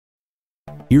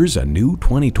Here's a new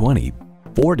 2020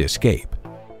 Ford Escape.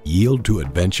 Yield to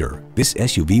adventure. This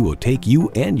SUV will take you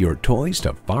and your toys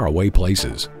to faraway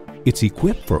places. It's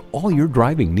equipped for all your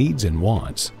driving needs and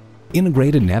wants.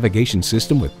 Integrated navigation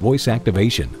system with voice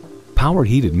activation, power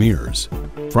heated mirrors,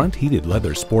 front heated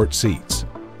leather sport seats,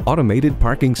 automated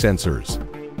parking sensors,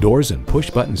 doors and push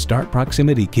button start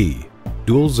proximity key,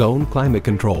 dual zone climate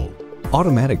control,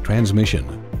 automatic transmission,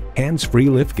 hands-free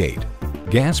liftgate,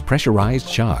 gas pressurized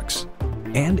shocks,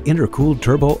 and intercooled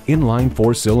turbo inline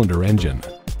 4-cylinder engine.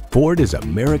 Ford is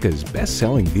America's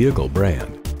best-selling vehicle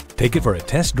brand. Take it for a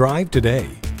test drive today.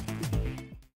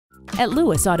 At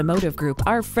Lewis Automotive Group,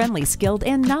 our friendly, skilled,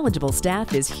 and knowledgeable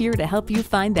staff is here to help you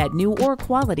find that new or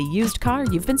quality used car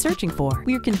you've been searching for.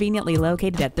 We're conveniently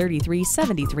located at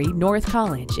 3373 North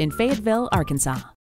College in Fayetteville, Arkansas.